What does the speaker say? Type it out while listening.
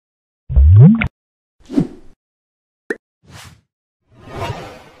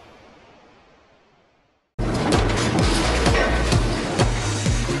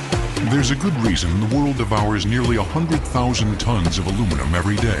There's a good reason the world devours nearly 100,000 tons of aluminum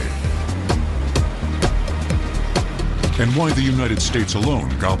every day. And why the United States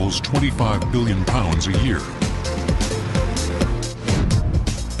alone gobbles 25 billion pounds a year.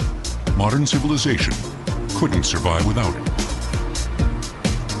 Modern civilization couldn't survive without it.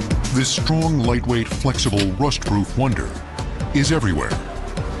 This strong, lightweight, flexible, rust-proof wonder is everywhere.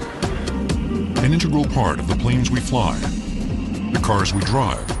 An integral part of the planes we fly, the cars we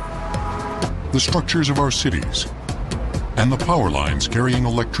drive, the structures of our cities, and the power lines carrying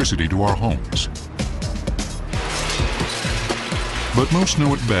electricity to our homes. But most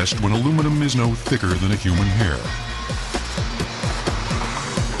know it best when aluminum is no thicker than a human hair.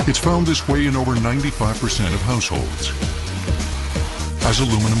 It's found this way in over 95% of households as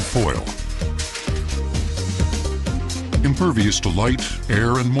aluminum foil. Impervious to light,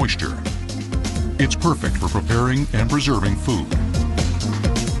 air, and moisture, it's perfect for preparing and preserving food.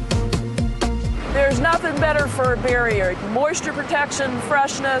 There's nothing better for a barrier. Moisture protection,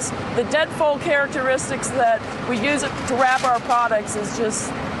 freshness, the deadfold characteristics that we use it to wrap our products is just,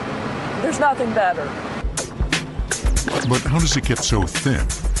 there's nothing better. But how does it get so thin?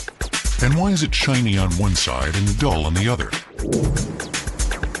 And why is it shiny on one side and dull on the other?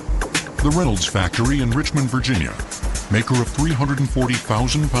 The Reynolds factory in Richmond, Virginia, maker of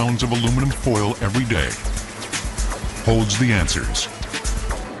 340,000 pounds of aluminum foil every day, holds the answers.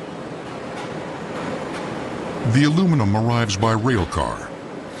 The aluminum arrives by rail car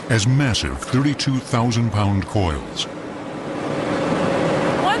as massive 32,000-pound coils.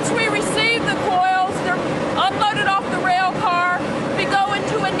 Once we receive the coils, they're unloaded off the rail car. We go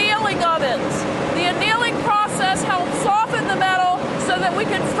into annealing ovens. The annealing process helps soften the metal so that we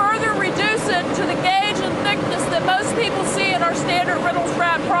can further reduce it to the gauge and thickness that most people see in our standard Reynolds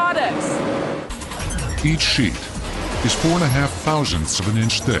wrap products. Each sheet is 4.5 thousandths of an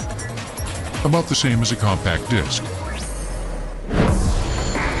inch thick, about the same as a compact disc.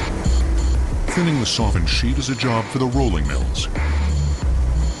 Thinning the softened sheet is a job for the rolling mills,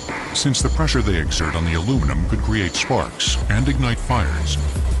 since the pressure they exert on the aluminum could create sparks and ignite fires.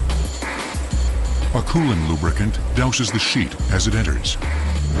 A cooling lubricant douses the sheet as it enters.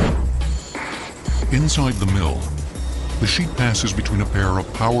 Inside the mill, the sheet passes between a pair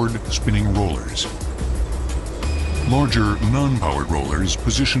of powered spinning rollers. Larger, non-powered rollers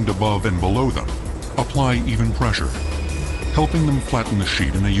positioned above and below them apply even pressure, helping them flatten the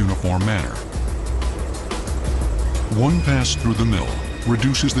sheet in a uniform manner. One pass through the mill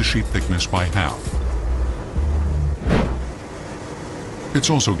reduces the sheet thickness by half. It's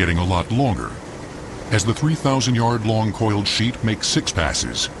also getting a lot longer, as the 3,000-yard long coiled sheet makes 6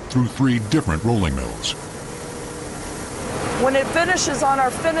 passes through 3 different rolling mills. When it finishes on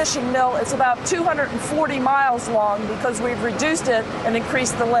our finishing mill, it's about 240 miles long because we've reduced it and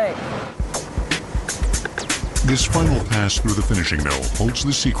increased the length. This final pass through the finishing mill holds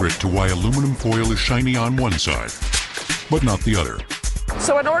the secret to why aluminum foil is shiny on one side, but not the other.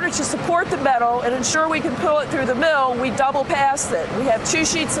 So in order to support the metal and ensure we can pull it through the mill, we double pass it. We have 2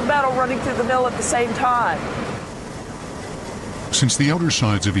 sheets of metal running through the mill at the same time. Since the outer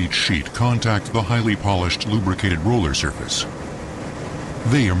sides of each sheet contact the highly polished, lubricated roller surface,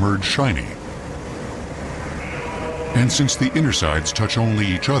 they emerge shiny. And since the inner sides touch only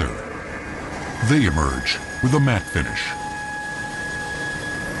each other, they emerge with a matte finish.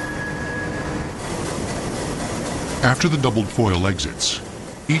 After the doubled foil exits,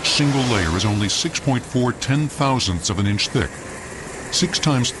 each single layer is only 6.4 ten-thousandths of an inch thick, 6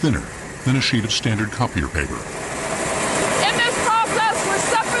 times thinner than a sheet of standard copier paper. In this process, we're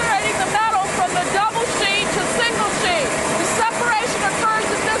separating the metal from the double sheet to single sheet. The separation occurs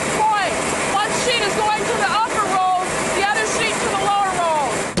at this point. One sheet is going to the upper rolls, the other sheet to the lower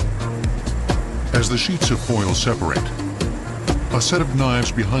rolls. As the sheets of foil separate, a set of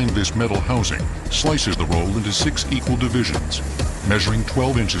knives behind this metal housing slices the roll into 6 equal divisions, measuring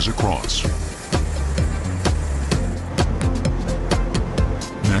 12 inches across.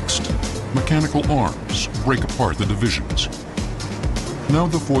 Next, mechanical arms break apart the divisions. Now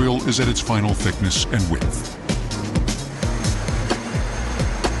the foil is at its final thickness and width.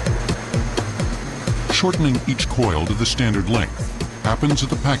 Shortening each coil to the standard length happens at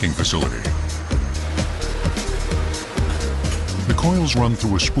the packing facility. The coils run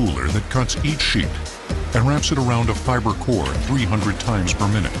through a spooler that cuts each sheet and wraps it around a fiber core 300 times per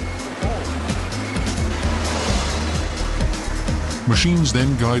minute. Machines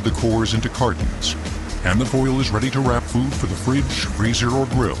then guide the cores into cartons, and the foil is ready to wrap food for the fridge, freezer, or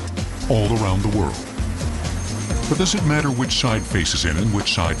grill all around the world. But does it matter which side faces in and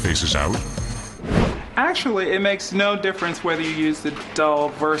which side faces out? Actually, it makes no difference whether you use the dull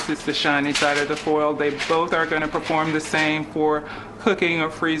versus the shiny side of the foil. They both are going to perform the same for cooking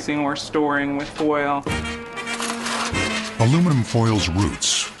or freezing or storing with foil. Aluminum foil's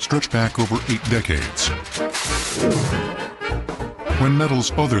roots stretch back over 8 decades, when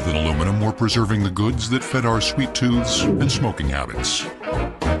metals other than aluminum were preserving the goods that fed our sweet tooths and smoking habits.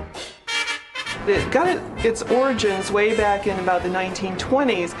 It got its origins way back in about the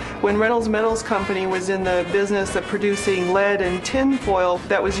 1920s when Reynolds Metals Company was in the business of producing lead and tin foil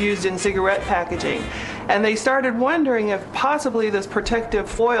that was used in cigarette packaging. And they started wondering if possibly this protective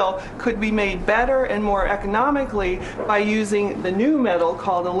foil could be made better and more economically by using the new metal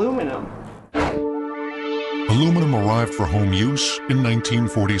called aluminum. Aluminum arrived for home use in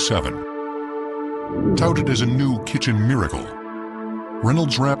 1947. Touted as a new kitchen miracle,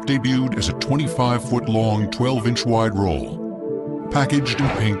 Reynolds Wrap debuted as a 25-foot-long, 12-inch wide roll, packaged in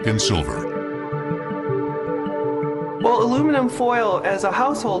pink and silver. Well, aluminum foil as a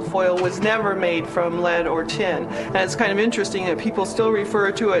household foil was never made from lead or tin. And it's kind of interesting that people still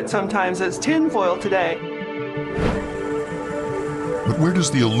refer to it sometimes as tin foil today. But where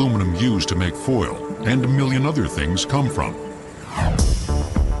does the aluminum used to make foil and a million other things come from?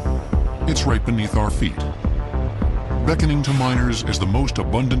 It's right beneath our feet, beckoning to miners as the most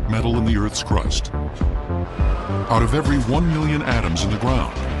abundant metal in the Earth's crust. Out of every 1 million atoms in the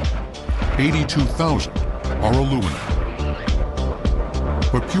ground, 82,000 are aluminum.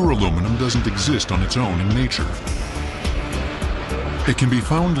 But pure aluminum doesn't exist on its own in nature. It can be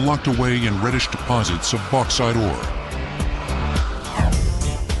found locked away in reddish deposits of bauxite ore.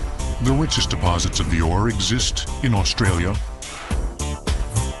 The richest deposits of the ore exist in Australia,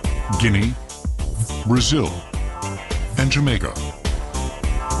 Guinea, Brazil, and Jamaica.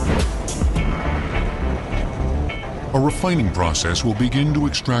 A refining process will begin to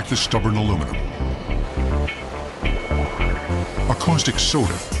extract the stubborn aluminum. A caustic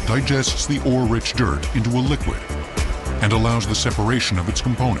soda digests the ore-rich dirt into a liquid and allows the separation of its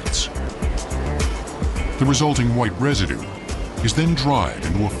components. The resulting white residue is then dried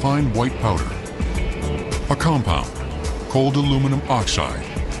into a fine white powder, a compound called aluminum oxide,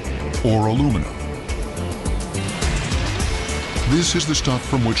 or alumina. This is the stuff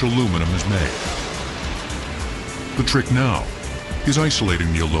from which aluminum is made. The trick now is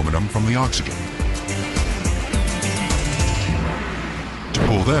isolating the aluminum from the oxygen. To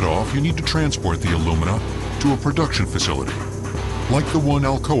pull that off, you need to transport the alumina to a production facility, like the one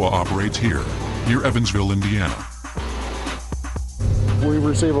Alcoa operates here, near Evansville, Indiana. We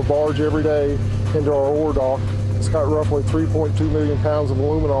receive a barge every day into our ore dock. It's got roughly 3.2 million pounds of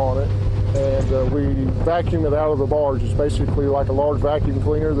alumina on it, and we vacuum it out of the barge. It's basically like a large vacuum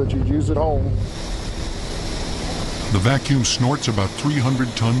cleaner that you'd use at home. The vacuum snorts about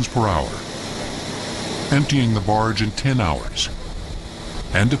 300 tons per hour, emptying the barge in 10 hours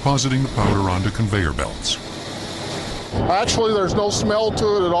and depositing the powder onto conveyor belts. Actually, there's no smell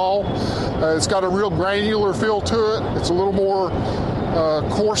to it at all. It's got a real granular feel to it. It's a little more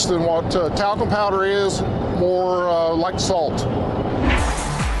coarse than what talcum powder is, more like salt.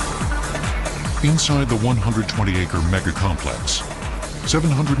 Inside the 120-acre mega complex,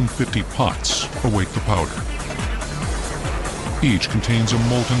 750 pots await the powder. Each contains a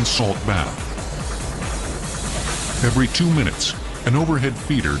molten salt bath. Every 2 minutes, an overhead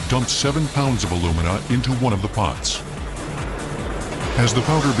feeder dumps 7 pounds of alumina into one of the pots. As the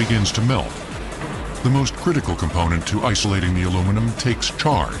powder begins to melt, the most critical component to isolating the aluminum takes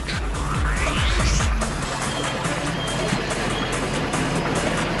charge.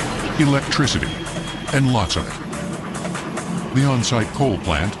 Electricity, and lots of it. The on-site coal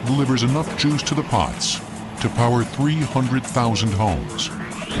plant delivers enough juice to the pots to power 300,000 homes.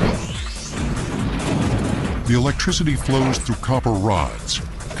 The electricity flows through copper rods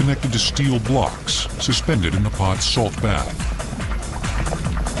connected to steel blocks suspended in the pot's salt bath.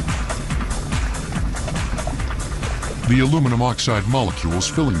 The aluminum oxide molecules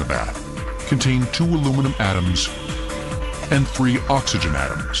filling the bath contain 2 aluminum atoms and 3 oxygen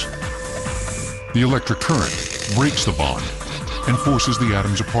atoms. The electric current breaks the bond and forces the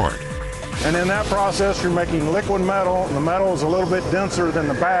atoms apart. And in that process, you're making liquid metal. The metal is a little bit denser than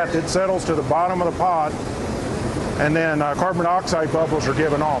the bath. It settles to the bottom of the pot, and then carbon dioxide bubbles are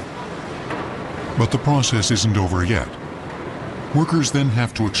given off. But the process isn't over yet. Workers then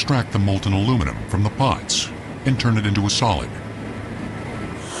have to extract the molten aluminum from the pots and turn it into a solid.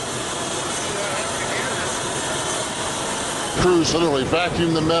 Crews literally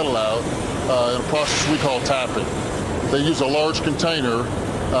vacuum the metal out in a process we call tapping. They use a large container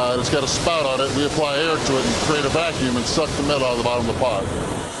that's got a spout on it. We apply air to it and create a vacuum and suck the metal out of the bottom of the pot.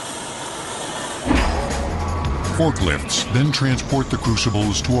 Forklifts then transport the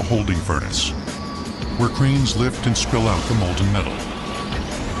crucibles to a holding furnace, where cranes lift and spill out the molten metal.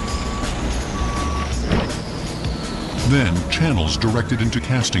 Then channels directed into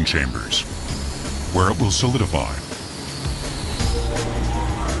casting chambers, where it will solidify.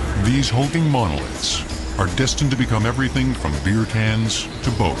 These hulking monoliths are destined to become everything from beer cans to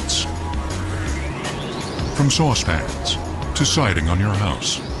boats, from saucepans to siding on your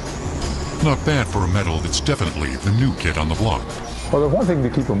house. Not bad for a metal that's definitely the new kid on the block. Well, the one thing to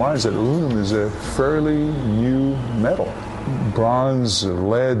keep in mind is that aluminum is a fairly new metal. Bronze,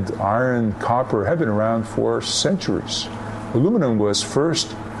 lead, iron, copper have been around for centuries. Aluminum was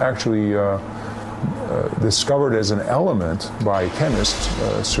first actually discovered as an element by chemist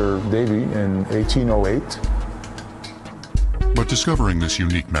Sir Davy in 1808. But discovering this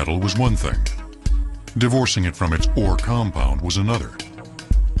unique metal was one thing. Divorcing it from its ore compound was another.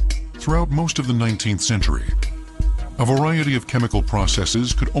 Throughout most of the 19th century, a variety of chemical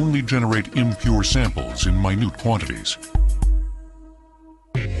processes could only generate impure samples in minute quantities.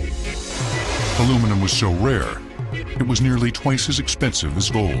 Aluminum was so rare, it was nearly twice as expensive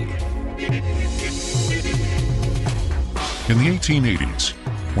as gold. In the 1880s,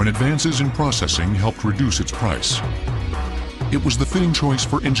 when advances in processing helped reduce its price, it was the fitting choice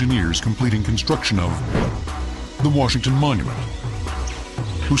for engineers completing construction of the Washington Monument,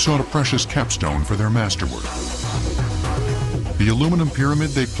 who sought a precious capstone for their masterwork. The aluminum pyramid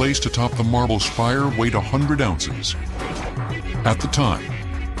they placed atop the marble spire weighed 100 ounces. At the time,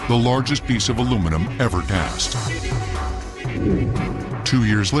 the largest piece of aluminum ever cast. 2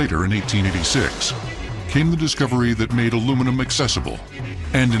 years later, in 1886, came the discovery that made aluminum accessible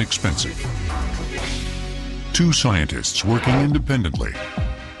and inexpensive. Two scientists working independently,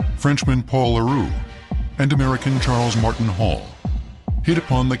 Frenchman Paul Leroux and American Charles Martin Hall, hit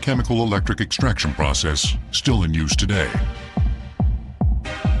upon the chemical electric extraction process still in use today.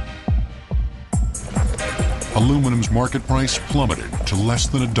 Aluminum's market price plummeted to less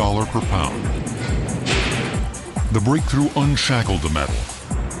than $1 per pound. The breakthrough unshackled the metal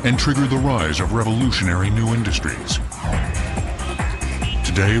and triggered the rise of revolutionary new industries.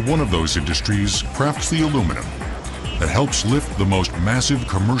 Today, one of those industries crafts the aluminum that helps lift the most massive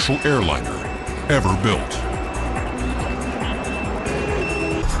commercial airliner ever built.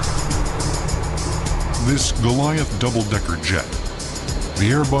 This Goliath double-decker jet, the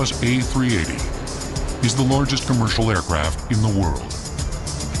Airbus A380, is the largest commercial aircraft in the world.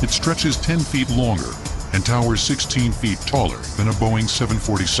 It stretches 10 feet longer and towers 16 feet taller than a Boeing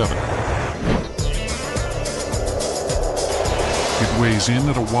 747. It weighs in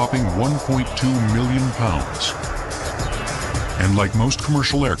at a whopping 1.2 million pounds. And like most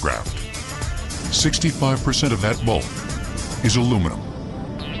commercial aircraft, 65% of that bulk is aluminum.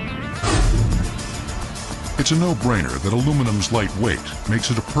 It's a no-brainer that aluminum's lightweight makes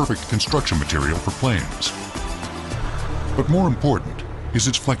it a perfect construction material for planes. But more important is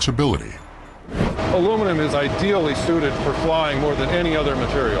its flexibility. Aluminum is ideally suited for flying more than any other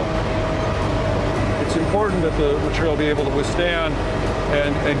material. It's important that the material be able to withstand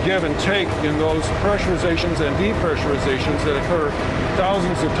and give and take in those pressurizations and depressurizations that occur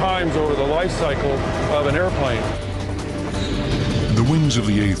thousands of times over the life cycle of an airplane. The wings of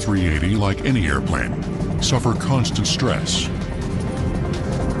the A380, like any airplane, suffer constant stress.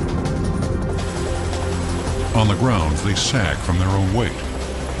 On the ground, they sag from their own weight.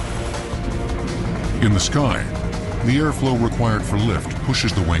 In the sky, the airflow required for lift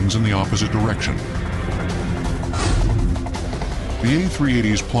pushes the wings in the opposite direction. The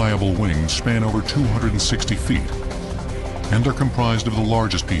A380's pliable wings span over 260 feet and are comprised of the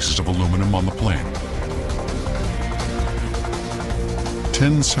largest pieces of aluminum on the plane.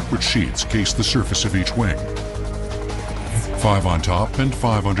 10 separate sheets case the surface of each wing, 5 on top and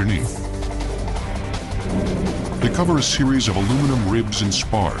 5 underneath. They cover a series of aluminum ribs and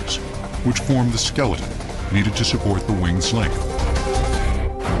spars, which form the skeleton needed to support the wing's length.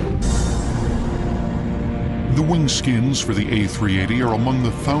 The wing skins for the A380 are among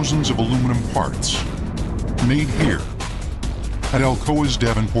the thousands of aluminum parts made here at Alcoa's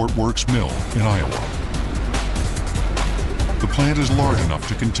Davenport Works Mill in Iowa. The plant is large enough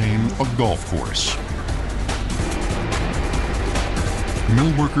to contain a golf course.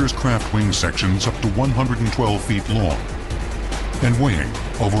 Mill workers craft wing sections up to 112 feet long and weighing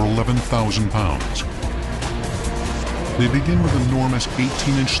over 11,000 pounds. They begin with enormous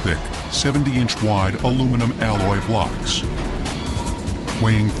 18-inch thick, 70-inch wide aluminum alloy blocks,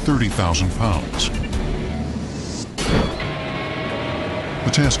 weighing 30,000 pounds.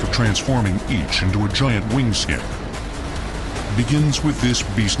 The task of transforming each into a giant wing skin begins with this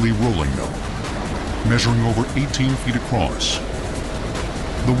beastly rolling mill. measuring over 18 feet across,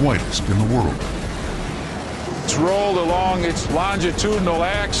 the whitest in the world. It's rolled along its longitudinal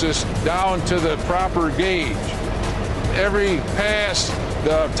axis down to the proper gauge. Every pass,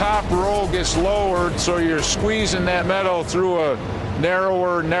 the top roll gets lowered, so you're squeezing that metal through a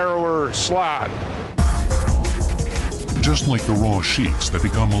narrower slot. Just like the raw sheets that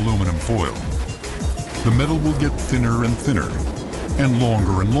become aluminum foil, the metal will get thinner and thinner and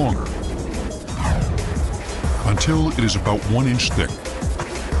longer until it is about 1 inch thick.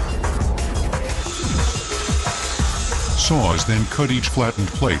 Saws then cut each flattened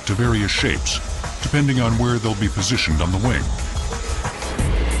plate to various shapes, depending on where they'll be positioned on the wing.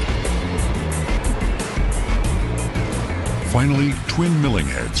 Finally, twin milling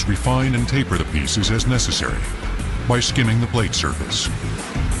heads refine and taper the pieces as necessary by skimming the plate surface.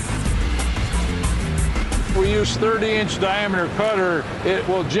 We use 30-inch diameter cutter. It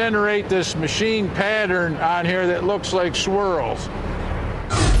will generate this machine pattern on here that looks like swirls.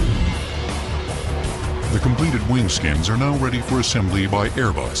 The completed wing skins are now ready for assembly by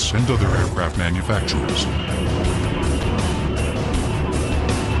Airbus and other aircraft manufacturers.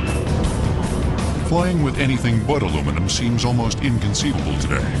 Flying with anything but aluminum seems almost inconceivable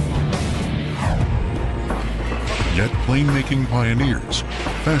today. Yet plane-making pioneers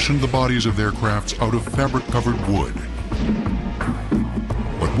fashioned the bodies of their crafts out of fabric-covered wood.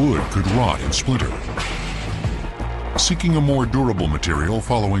 But wood could rot and splinter. Seeking a more durable material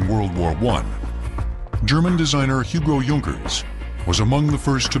following World War I, German designer Hugo Junkers was among the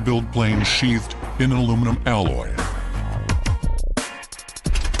first to build planes sheathed in an aluminum alloy.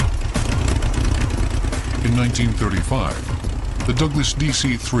 In 1935, the Douglas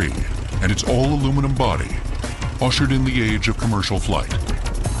DC-3 and its all-aluminum body ushered in the age of commercial flight.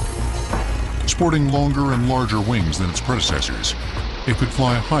 Sporting longer and larger wings than its predecessors, it could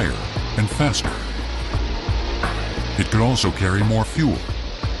fly higher and faster. It could also carry more fuel,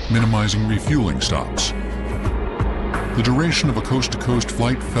 minimizing refueling stops. The duration of a coast-to-coast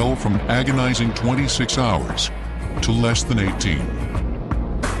flight fell from agonizing 26 hours to less than 18.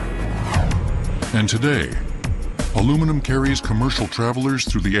 And today, aluminum carries commercial travelers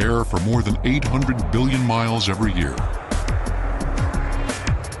through the air for more than 800 billion miles every year.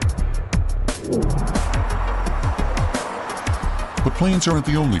 But planes aren't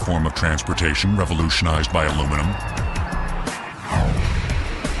the only form of transportation revolutionized by aluminum.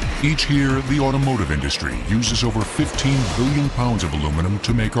 Each year, the automotive industry uses over 15 billion pounds of aluminum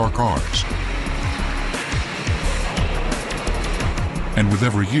to make our cars. And with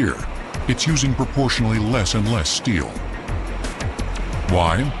every year, it's using proportionally less and less steel.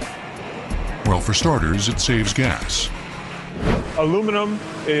 Why? Well, for starters, it saves gas. Aluminum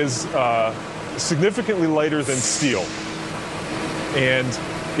is significantly lighter than steel, and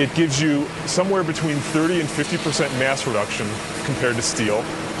it gives you somewhere between 30 and 50% mass reduction compared to steel.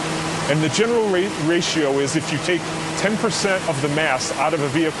 And the general ratio is if you take 10% of the mass out of a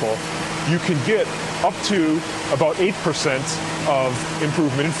vehicle, you can get up to about 8% of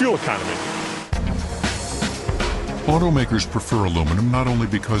improvement in fuel economy. Automakers prefer aluminum not only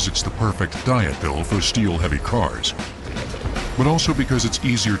because it's the perfect diet pill for steel-heavy cars, but also because it's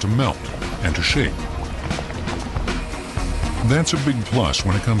easier to melt and to shape. That's a big plus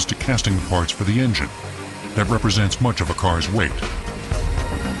when it comes to casting the parts for the engine. That represents much of a car's weight.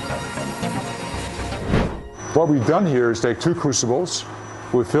 What we've done here is take two crucibles.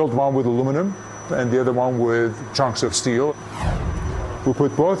 We filled one with aluminum and the other one with chunks of steel. We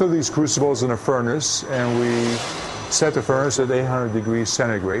put both of these crucibles in a furnace and we set the furnace at 800 degrees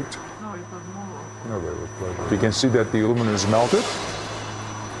centigrade. You can see that the aluminum is melted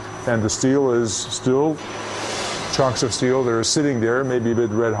and the steel is still chunks of steel that are sitting there, maybe a bit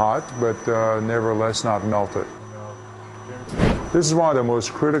red hot, but nevertheless not melted. This is one of the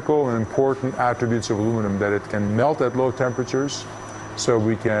most critical and important attributes of aluminum, that it can melt at low temperatures, so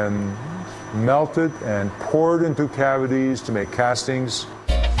we can melt it and pour it into cavities to make castings.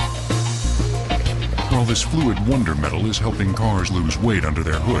 While this fluid wonder metal is helping cars lose weight under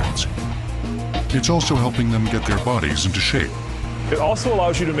their hoods, it's also helping them get their bodies into shape. It also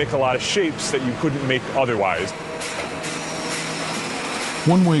allows you to make a lot of shapes that you couldn't make otherwise.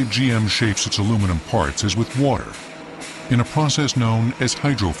 One way GM shapes its aluminum parts is with water, in a process known as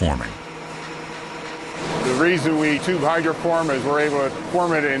hydroforming. The reason we tube hydroform is we're able to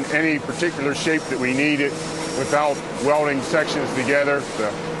form it in any particular shape that we need it without welding sections together.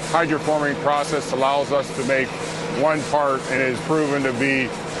 The hydroforming process allows us to make one part, and it is proven to be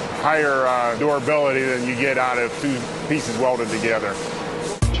higher durability than you get out of two pieces welded together.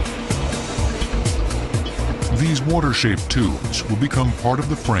 These water-shaped tubes will become part of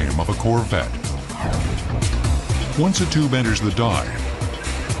the frame of a Corvette. Once a tube enters the die,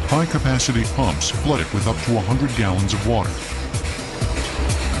 high-capacity pumps flood it with up to 100 gallons of water.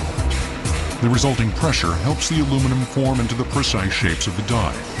 The resulting pressure helps the aluminum form into the precise shapes of the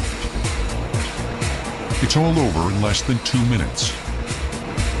die. It's all over in less than 2 minutes.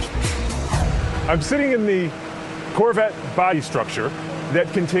 I'm sitting in the Corvette body structure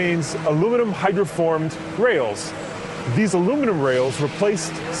that contains aluminum hydroformed rails. These aluminum rails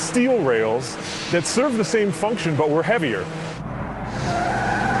replaced steel rails that serve the same function but were heavier.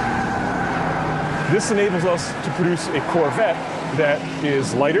 This enables us to produce a Corvette that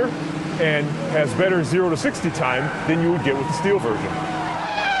is lighter and has better 0 to 60 time than you would get with the steel version.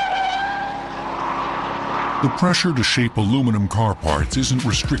 The pressure to shape aluminum car parts isn't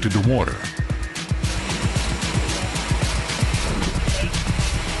restricted to water.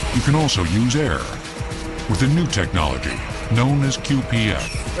 You can also use air with a new technology known as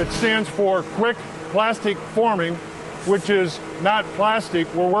QPF. It stands for quick plastic forming, which is not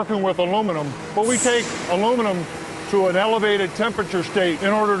plastic. We're working with aluminum, but we take aluminum to an elevated temperature state in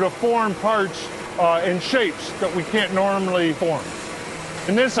order to form parts in shapes that we can't normally form.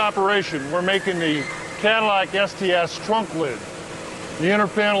 In this operation, we're making the Cadillac STS trunk lid. The inner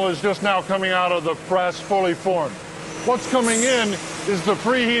panel is just now coming out of the press fully formed. What's coming in is the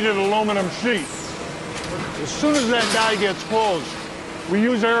preheated aluminum sheet. As soon as that die gets closed, we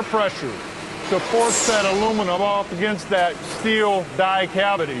use air pressure to force that aluminum up against that steel die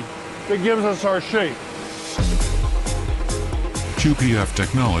cavity that gives us our shape. QPF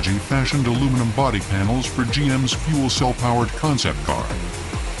technology fashioned aluminum body panels for GM's fuel cell-powered concept car,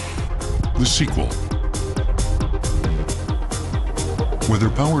 the sequel. Whether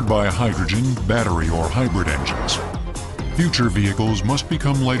powered by hydrogen, battery, or hybrid engines, future vehicles must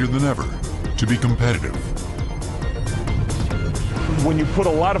become lighter than ever to be competitive. When you put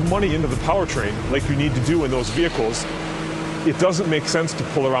a lot of money into the powertrain, like you need to do in those vehicles, it doesn't make sense to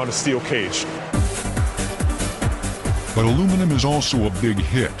pull around a steel cage. But aluminum is also a big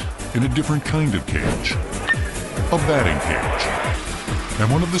hit in a different kind of cage, a batting cage.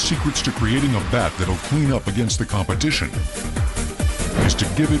 And one of the secrets to creating a bat that'll clean up against the competition is to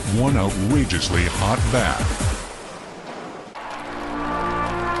give it one outrageously hot bath.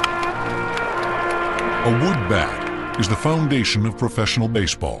 A wood bat is the foundation of professional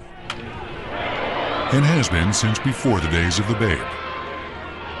baseball and has been since before the days of the Babe.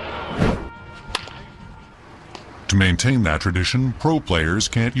 To maintain that tradition, pro players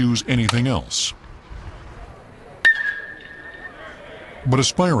can't use anything else. But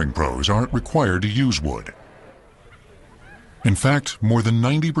aspiring pros aren't required to use wood. In fact, more than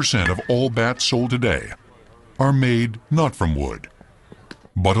 90% of all bats sold today are made not from wood,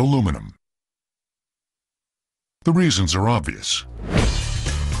 but aluminum. The reasons are obvious.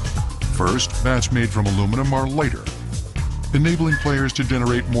 First, bats made from aluminum are lighter, enabling players to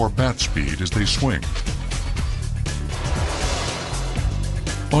generate more bat speed as they swing.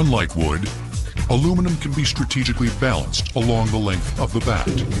 Unlike wood, aluminum can be strategically balanced along the length of the bat,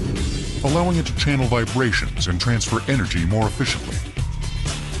 allowing it to channel vibrations and transfer energy more efficiently.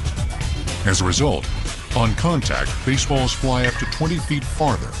 As a result, on contact, baseballs fly up to 20 feet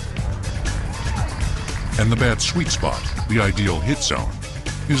farther. And the bat's sweet spot, the ideal hit zone,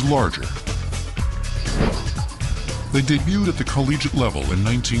 is larger. They debuted at the collegiate level in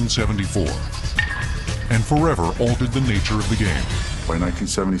 1974 and forever altered the nature of the game. By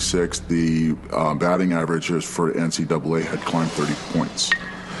 1976, the batting averages for NCAA had climbed 30 points.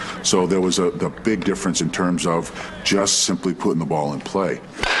 So there was the big difference in terms of just simply putting the ball in play.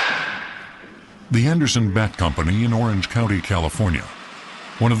 The Anderson Bat Company in Orange County, California,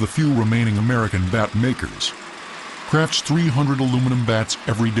 one of the few remaining American bat makers, crafts 300 aluminum bats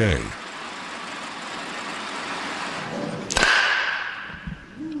every day.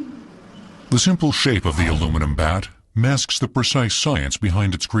 The simple shape of the aluminum bat masks the precise science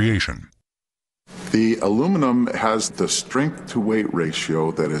behind its creation. The aluminum has the strength-to-weight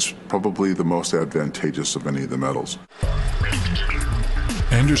ratio that is probably the most advantageous of any of the metals.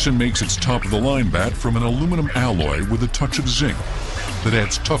 Anderson makes its top-of-the-line bat from an aluminum alloy with a touch of zinc that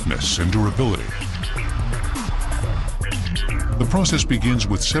adds toughness and durability. The process begins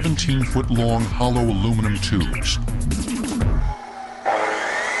with 17-foot-long hollow aluminum tubes.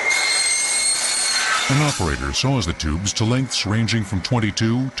 An operator saws the tubes to lengths ranging from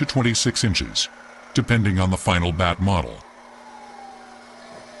 22 to 26 inches, depending on the final bat model.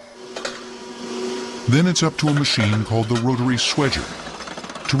 Then it's up to a machine called the rotary swedger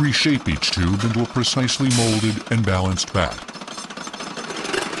to reshape each tube into a precisely molded and balanced bat.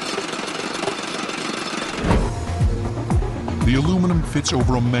 The aluminum fits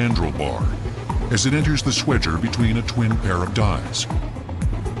over a mandrel bar, as it enters the swedger between a twin pair of dies.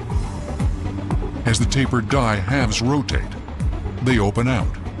 As the tapered die halves rotate, they open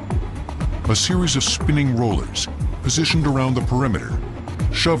out. A series of spinning rollers, positioned around the perimeter,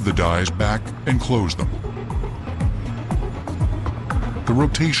 shove the dies back and close them. The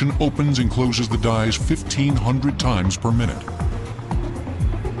rotation opens and closes the dies 1,500 times per minute.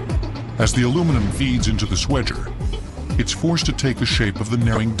 As the aluminum feeds into the swedger, it's forced to take the shape of the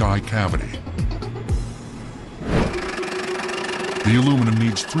narrowing die cavity. The aluminum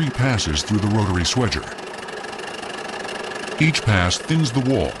needs 3 passes through the rotary swedger. Each pass thins the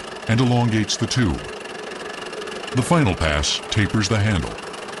wall and elongates the tube. The final pass tapers the handle.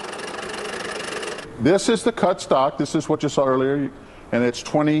 This is the cut stock. This is what you saw earlier, and it's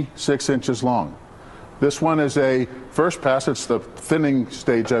 26 inches long. This one is a first pass. It's the thinning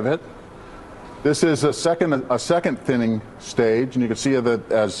stage of it. This is a second thinning stage, and you can see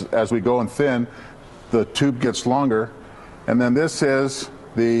that as we go and thin, the tube gets longer. And then this is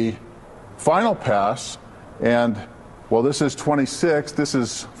the final pass, and well, this is 26, this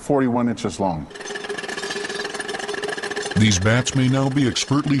is 41 inches long. These bats may now be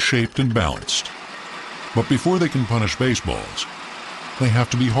expertly shaped and balanced, but before they can punish baseballs, they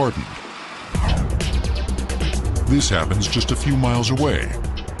have to be hardened. This happens just a few miles away,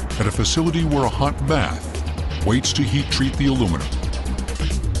 at a facility where a hot bath waits to heat treat the aluminum.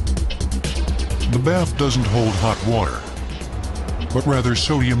 The bath doesn't hold hot water, but rather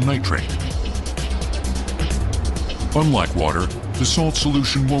sodium nitrate. Unlike water, the salt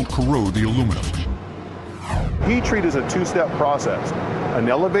solution won't corrode the aluminum. Heat treat is a 2-step process. An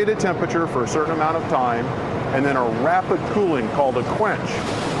elevated temperature for a certain amount of time, and then a rapid cooling called a quench.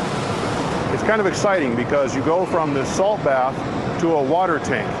 It's kind of exciting because you go from this salt bath to a water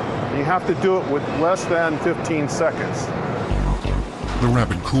tank. And you have to do it with less than 15 seconds. The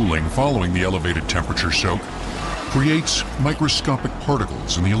rapid cooling following the elevated temperature soak creates microscopic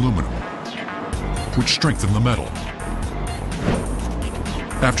particles in the aluminum, which strengthen the metal.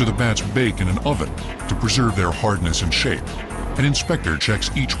 After the bats bake in an oven to preserve their hardness and shape, an inspector checks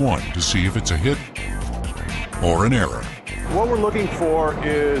each one to see if it's a hit or an error. What we're looking for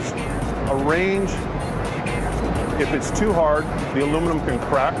is a range. If it's too hard, the aluminum can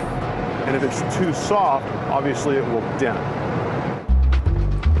crack, and if it's too soft, obviously it will dent.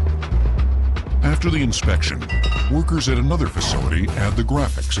 After the inspection, workers at another facility add the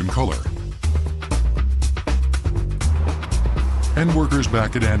graphics in color. And workers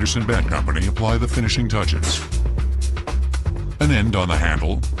back at Anderson Bat Company apply the finishing touches. An end on the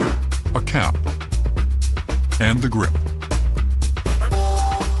handle, a cap, and the grip.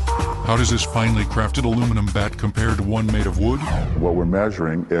 How does this finely crafted aluminum bat compare to one made of wood? What we're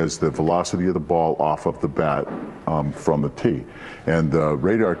measuring is the velocity of the ball off of the bat from the tee. And the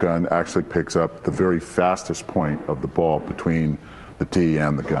radar gun actually picks up the very fastest point of the ball between the tee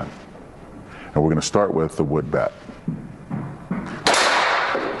and the gun. And we're going to start with the wood bat.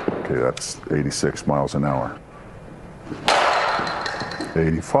 Okay, that's 86 miles an hour.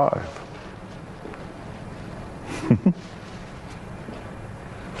 85.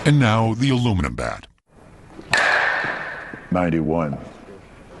 And now the aluminum bat. 91.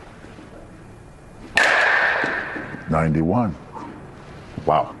 91.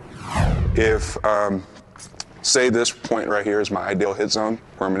 Wow. If, say this point right here is my ideal hit zone,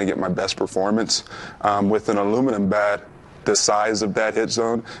 where I'm going to get my best performance, with an aluminum bat, the size of that hit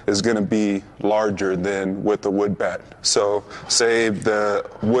zone is going to be larger than with the wood bat. So say the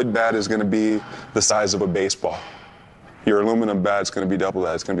wood bat is going to be the size of a baseball. Your aluminum bat's going to be double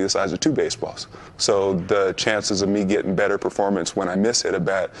that. It's going to be the size of 2 baseballs. So the chances of me getting better performance when I miss hit a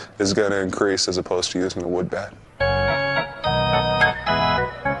bat is going to increase as opposed to using a wood bat.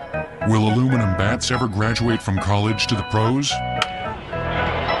 Will aluminum bats ever graduate from college to the pros?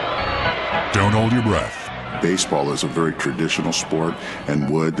 Don't hold your breath. Baseball is a very traditional sport, and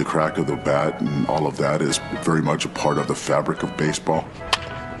wood, the crack of the bat, and all of that is very much a part of the fabric of baseball.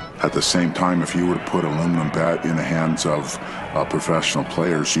 At the same time, if you were to put an aluminum bat in the hands of professional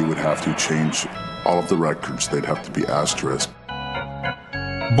players, you would have to change all of the records. They'd have to be asterisked.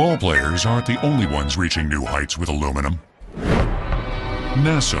 Ball players aren't the only ones reaching new heights with aluminum.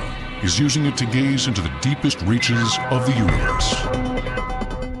 NASA is using it to gaze into the deepest reaches of the universe.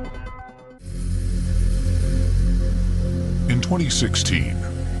 In 2016,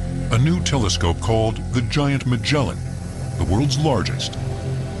 a new telescope called the Giant Magellan, the world's largest,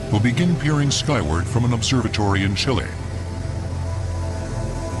 will begin peering skyward from an observatory in Chile.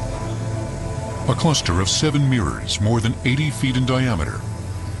 A cluster of 7 mirrors, more than 80 feet in diameter,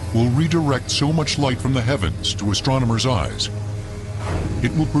 will redirect so much light from the heavens to astronomers' eyes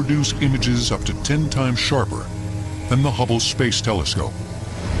it will produce images up to 10 times sharper than the Hubble Space Telescope.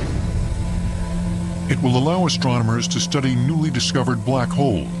 It will allow astronomers to study newly discovered black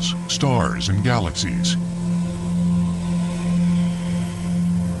holes, stars, and galaxies.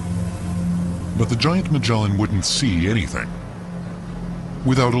 But the giant Magellan wouldn't see anything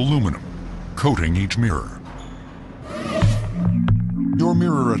without aluminum coating each mirror. Your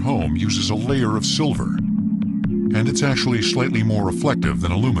mirror at home uses a layer of silver, and it's actually slightly more reflective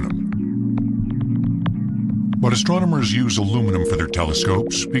than aluminum. But astronomers use aluminum for their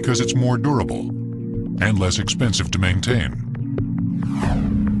telescopes because it's more durable and less expensive to maintain.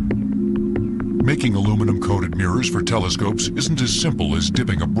 Making aluminum-coated mirrors for telescopes isn't as simple as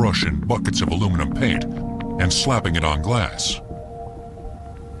dipping a brush in buckets of aluminum paint and slapping it on glass.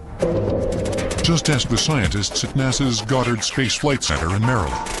 Just ask the scientists at NASA's Goddard Space Flight Center in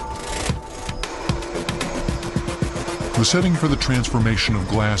Maryland. The setting for the transformation of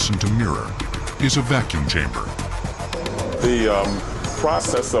glass into mirror is a vacuum chamber. The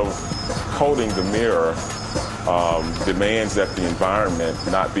process of coating the mirror demands that the environment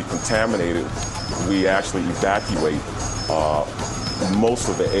not be contaminated. We actually evacuate most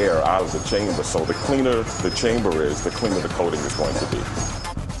of the air out of the chamber. So the cleaner the chamber is, the cleaner the coating is going to be.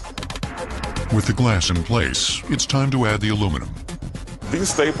 With the glass in place, it's time to add the aluminum. These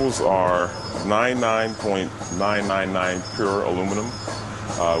staples are 99.999 pure aluminum.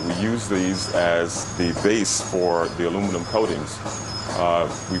 We use these as the base for the aluminum coatings.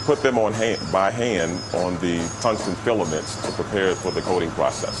 We put them on by hand on the tungsten filaments to prepare for the coating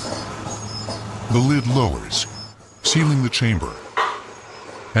process. The lid lowers, sealing the chamber,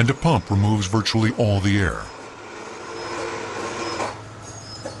 and a pump removes virtually all the air.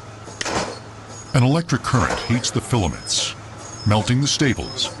 An electric current heats the filaments, melting the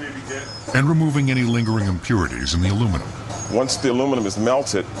staples, and removing any lingering impurities in the aluminum. Once the aluminum is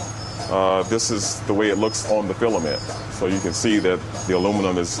melted, this is the way it looks on the filament. So you can see that the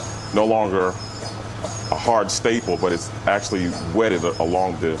aluminum is no longer a hard staple, but it's actually wetted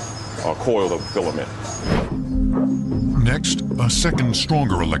along the coil of the filament. Next, a second,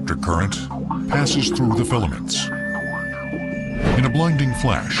 stronger electric current passes through the filaments. In a blinding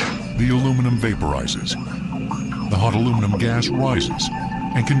flash, the aluminum vaporizes. The hot aluminum gas rises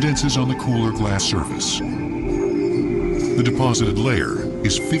and condenses on the cooler glass surface. The deposited layer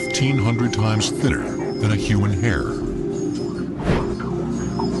is 1,500 times thinner than a human hair.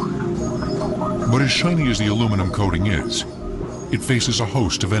 But as shiny as the aluminum coating is, it faces a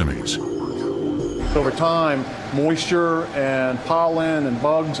host of enemies. Over time, moisture and pollen and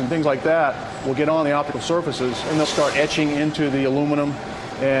bugs and things like that will get on the optical surfaces, and they'll start etching into the aluminum,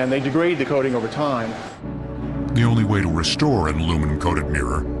 and they degrade the coating over time. The only way to restore an aluminum-coated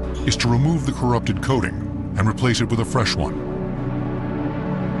mirror is to remove the corrupted coating and replace it with a fresh one.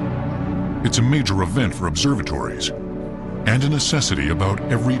 It's a major event for observatories and a necessity about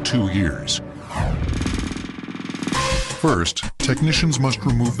every 2 years. First, technicians must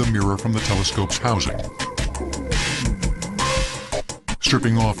remove the mirror from the telescope's housing.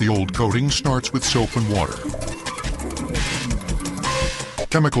 Stripping off the old coating starts with soap and water.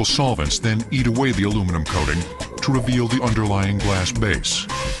 Chemical solvents then eat away the aluminum coating to reveal the underlying glass base.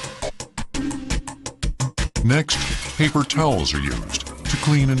 Next, paper towels are used to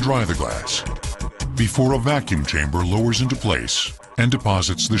clean and dry the glass before a vacuum chamber lowers into place and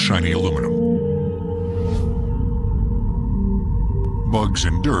deposits the shiny aluminum. Bugs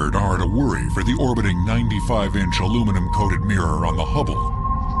and dirt aren't a worry for the orbiting 95-inch aluminum-coated mirror on the Hubble.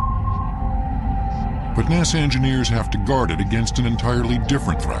 But NASA engineers have to guard it against an entirely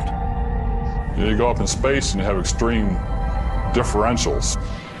different threat. You go up in space and you have extreme differentials.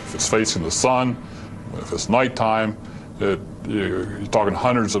 If it's facing the sun, if it's nighttime, you're talking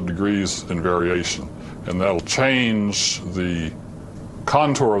hundreds of degrees in variation, and that'll change the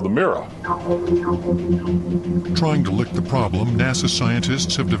contour of the mirror. Trying to lick the problem, NASA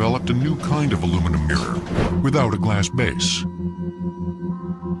scientists have developed a new kind of aluminum mirror without a glass base.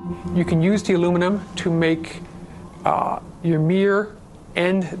 You can use the aluminum to make your mirror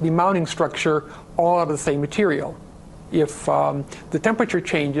and the mounting structure all out of the same material. If the temperature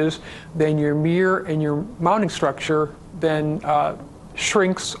changes, then your mirror and your mounting structure then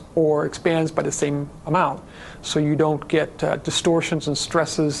shrinks or expands by the same amount. So you don't get distortions and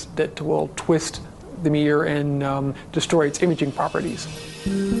stresses that will twist the mirror and destroy its imaging properties.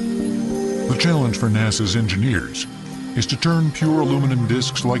 The challenge for NASA's engineers is to turn pure aluminum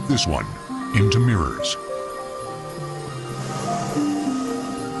discs like this one into mirrors.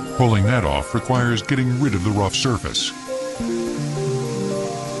 Pulling that off requires getting rid of the rough surface.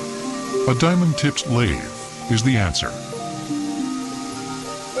 A diamond-tipped lathe is the answer.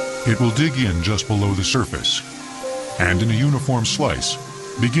 It will dig in just below the surface, and in a uniform slice,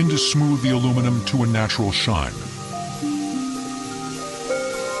 begin to smooth the aluminum to a natural shine.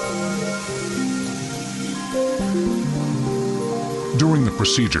 During the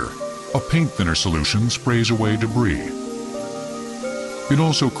procedure, a paint thinner solution sprays away debris. It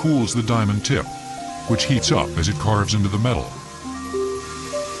also cools the diamond tip, which heats up as it carves into the metal.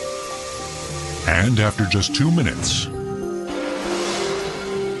 And after just 2 minutes,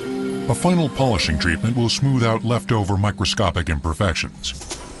 a final polishing treatment will smooth out leftover microscopic imperfections.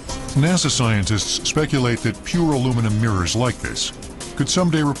 NASA scientists speculate that pure aluminum mirrors like this could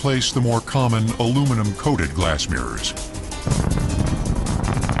someday replace the more common aluminum-coated glass mirrors.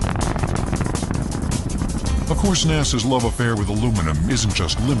 Of course, NASA's love affair with aluminum isn't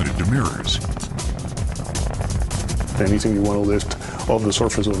just limited to mirrors. Anything you want to lift off the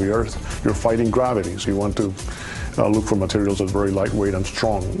surface of the Earth, you're fighting gravity, so you want to look for materials that are very lightweight and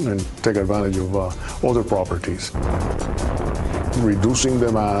strong and take advantage of other properties. Reducing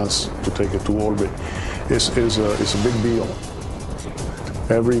the mass to take it to orbit is a big deal.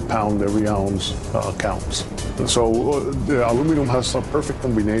 Every pound, every ounce counts. So the aluminum has a perfect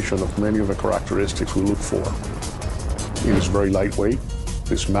combination of many of the characteristics we look for. It is very lightweight,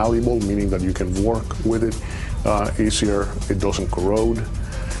 it's malleable, meaning that you can work with it easier, it doesn't corrode.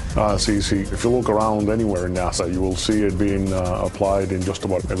 It's easy. If you look around anywhere in NASA, you will see it being applied in just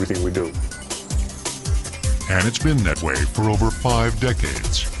about everything we do. And it's been that way for over 5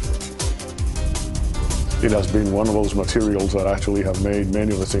 decades. It has been one of those materials that actually have made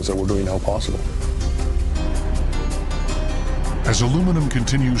many of the things that we're doing now possible. As aluminum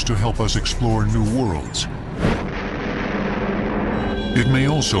continues to help us explore new worlds, it may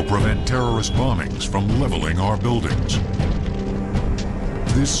also prevent terrorist bombings from leveling our buildings.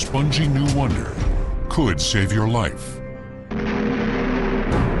 This spongy new wonder could save your life.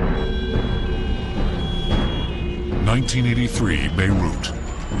 1983, Beirut,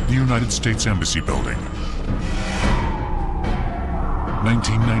 the United States Embassy Building.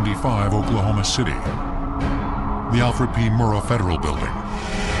 1995, Oklahoma City, the Alfred P. Murrah Federal Building.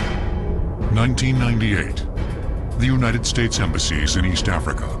 1998, the United States Embassies in East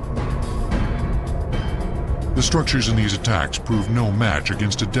Africa. The structures in these attacks proved no match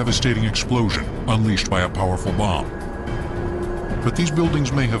against a devastating explosion unleashed by a powerful bomb. But these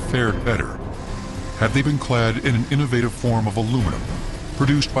buildings may have fared better had they been clad in an innovative form of aluminum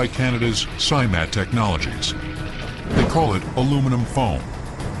produced by Canada's Simat Technologies. They call it aluminum foam.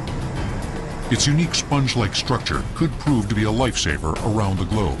 Its unique sponge-like structure could prove to be a lifesaver around the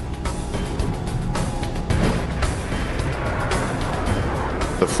globe.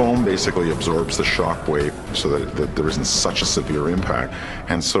 The foam basically absorbs the shock wave so that there isn't such a severe impact.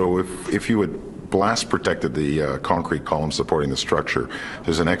 And so if you had blast protected the concrete column supporting the structure,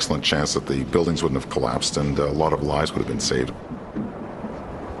 there's an excellent chance that the buildings wouldn't have collapsed and a lot of lives would have been saved.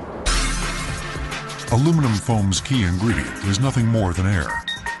 Aluminum foam's key ingredient is nothing more than air.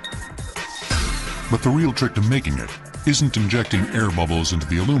 But the real trick to making it isn't injecting air bubbles into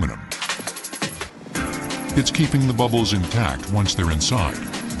the aluminum. It's keeping the bubbles intact once they're inside.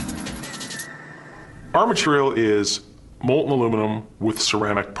 Our material is molten aluminum with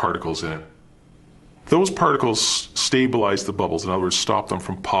ceramic particles in it. Those particles stabilize the bubbles, in other words, stop them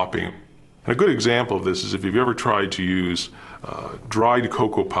from popping. And a good example of this is if you've ever tried to use dried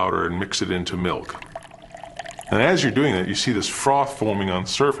cocoa powder and mix it into milk. And as you're doing that, you see this froth forming on the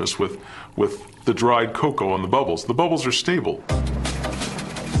surface with the dried cocoa on the bubbles. The bubbles are stable.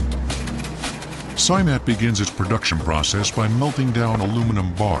 Simat begins its production process by melting down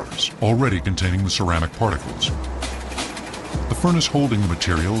aluminum bars already containing the ceramic particles. The furnace holding the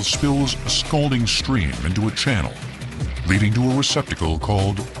material spills a scalding stream into a channel, leading to a receptacle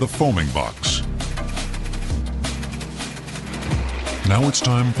called the foaming box. Now it's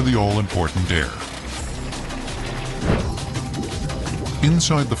time for the all-important air.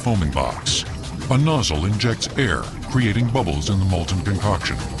 Inside the foaming box, a nozzle injects air, creating bubbles in the molten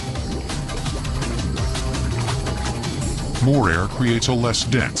concoction. More air creates a less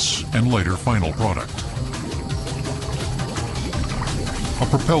dense and lighter final product. A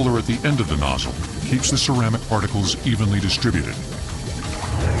propeller at the end of the nozzle keeps the ceramic particles evenly distributed.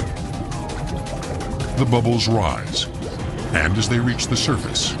 The bubbles rise, and as they reach the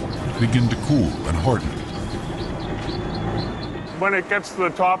surface, begin to cool and harden. When it gets to the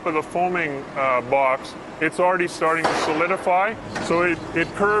top of the foaming box, it's already starting to solidify. So it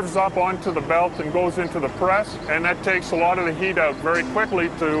curves up onto the belt and goes into the press, and that takes a lot of the heat out very quickly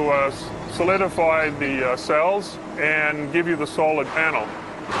to solidify the cells and give you the solid panel.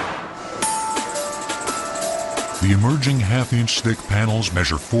 The emerging half-inch thick panels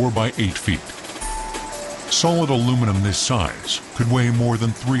measure 4 by 8 feet. Solid aluminum this size could weigh more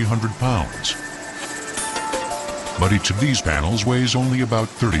than 300 pounds. But each of these panels weighs only about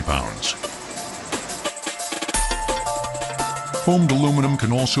 30 pounds. Foamed aluminum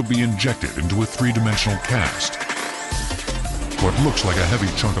can also be injected into a three-dimensional cast. What looks like a heavy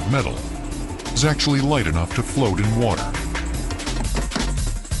chunk of metal is actually light enough to float in water.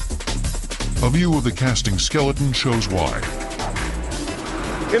 A view of the casting skeleton shows why.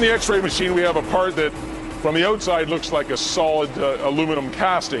 In the X-ray machine, we have a part that from the outside looks like a solid aluminum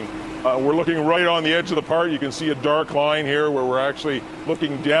casting. We're looking right on the edge of the part. You can see a dark line here where we're actually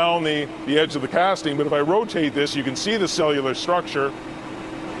looking down the edge of the casting. But if I rotate this, you can see the cellular structure.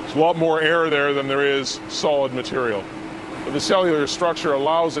 There's a lot more air there than there is solid material. The cellular structure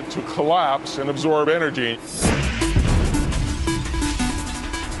allows it to collapse and absorb energy.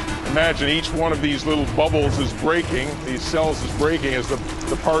 Imagine each one of these little bubbles is breaking, these cells is breaking as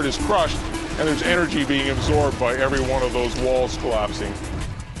the part is crushed, and there's energy being absorbed by every one of those walls collapsing.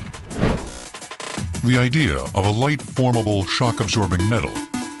 The idea of a light, formable, shock-absorbing metal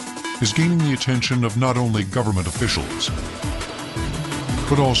is gaining the attention of not only government officials,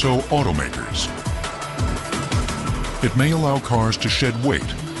 but also automakers. It may allow cars to shed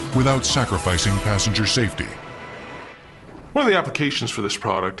weight without sacrificing passenger safety. One of the applications for this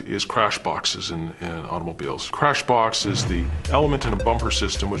product is crash boxes in automobiles. Crash box is the element in a bumper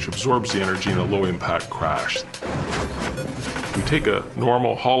system which absorbs the energy in a low-impact crash. We take a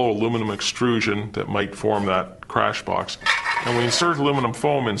normal hollow aluminum extrusion that might form that crash box, and we insert aluminum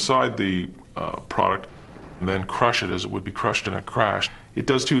foam inside the product and then crush it as it would be crushed in a crash. It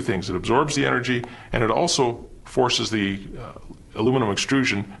does two things. It absorbs the energy, and it also forces the aluminum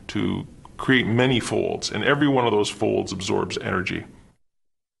extrusion to create many folds, and every one of those folds absorbs energy.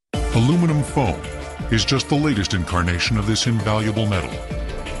 Aluminum foam is just the latest incarnation of this invaluable metal.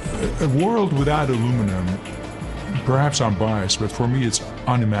 A world without aluminum, perhaps I'm biased, but for me it's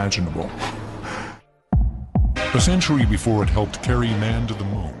unimaginable. A century before it helped carry man to the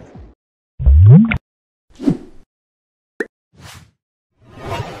moon,